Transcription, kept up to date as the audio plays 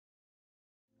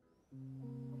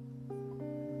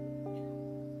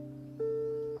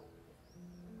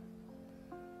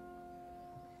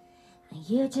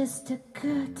You're just too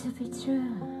good to be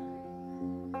true.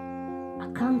 I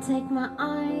can't take my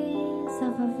eyes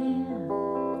off of you.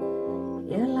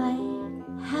 You're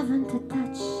like heaven to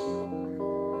touch.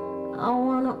 I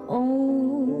wanna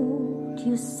hold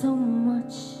you so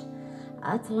much.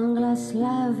 At long last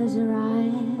love has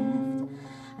arrived,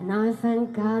 and I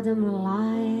thank God I'm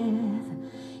alive.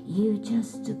 You're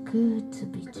just too good to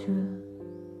be true.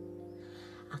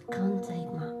 I can't take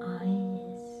my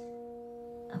eyes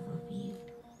off of you.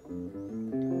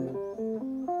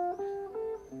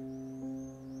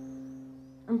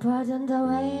 And pardon the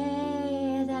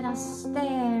way that I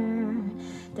stare,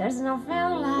 there's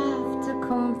nothing left to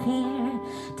compare.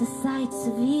 The sights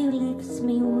of you leaves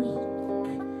me weak.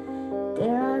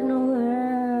 There are no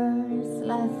words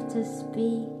left to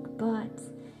speak. But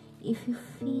if you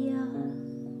feel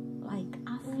like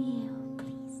I feel,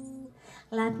 please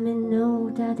let me know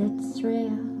that it's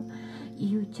real.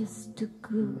 You're just too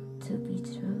good to be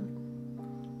true.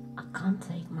 I can't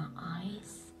take my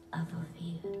eyes off of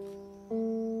you.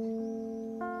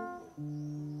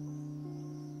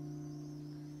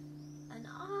 And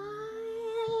I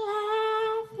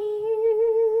love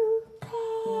you,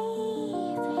 baby.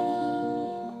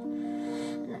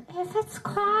 And if it's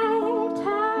quite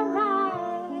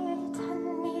alright, I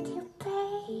need you,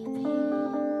 baby,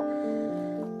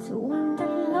 to wander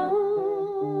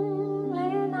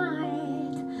lonely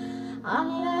night. I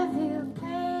love you,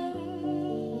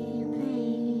 baby,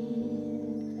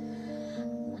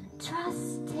 and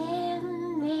trust in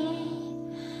me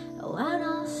when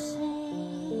I say,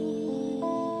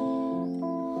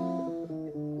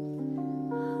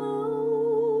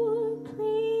 oh,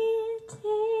 pretty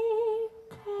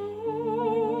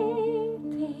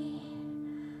baby,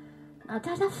 now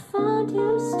that I found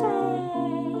you, stay,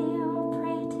 oh,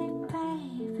 pretty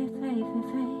baby, baby,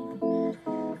 baby.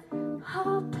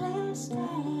 Oh, please stay,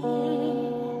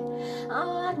 oh,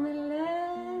 let me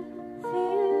love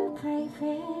you,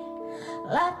 baby,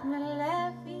 let me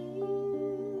love you.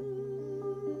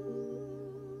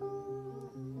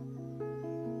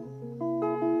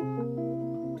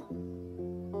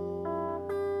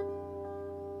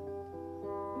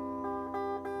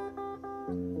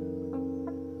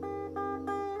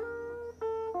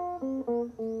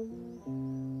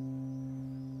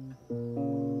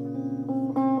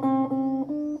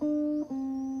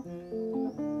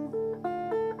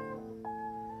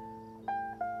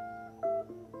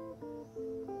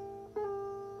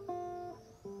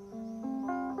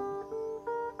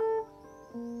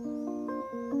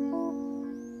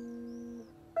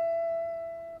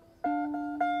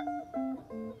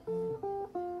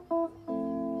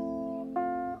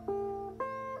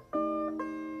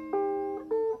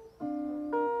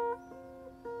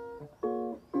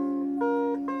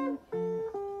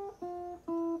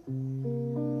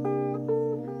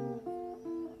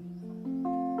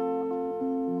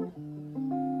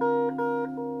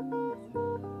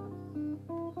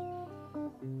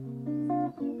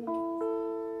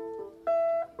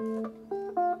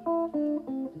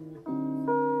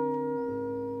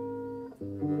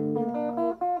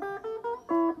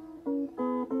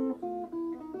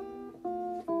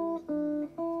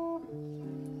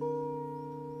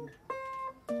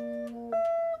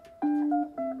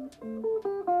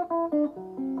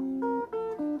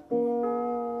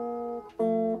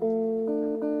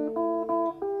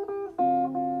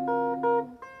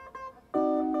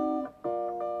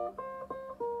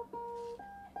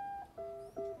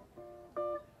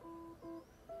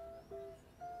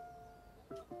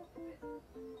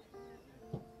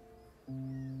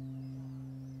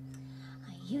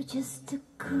 You're just too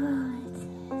good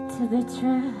to be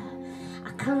true.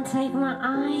 I can't take my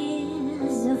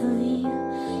eyes off of you.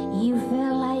 You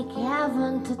feel like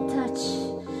heaven to touch.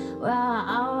 Well,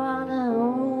 I wanna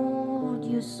hold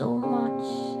you so much.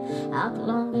 At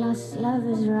long last love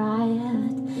is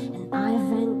arrived, and I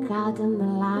thank God I'm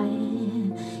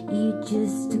alive. You're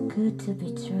just too good to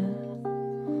be true.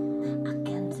 I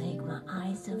can't take my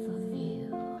eyes off of you.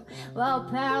 Well,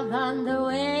 pardon the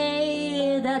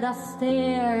way that I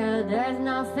stare, there's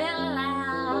nothing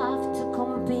left to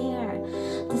compare.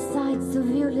 The sights of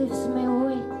you leaves me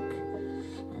weak,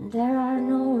 and there are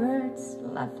no words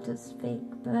left to speak.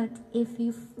 But if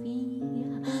you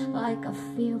feel like I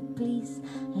feel, please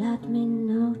let me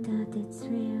know that it's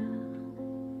real.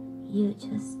 You're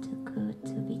just too good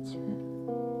to be true.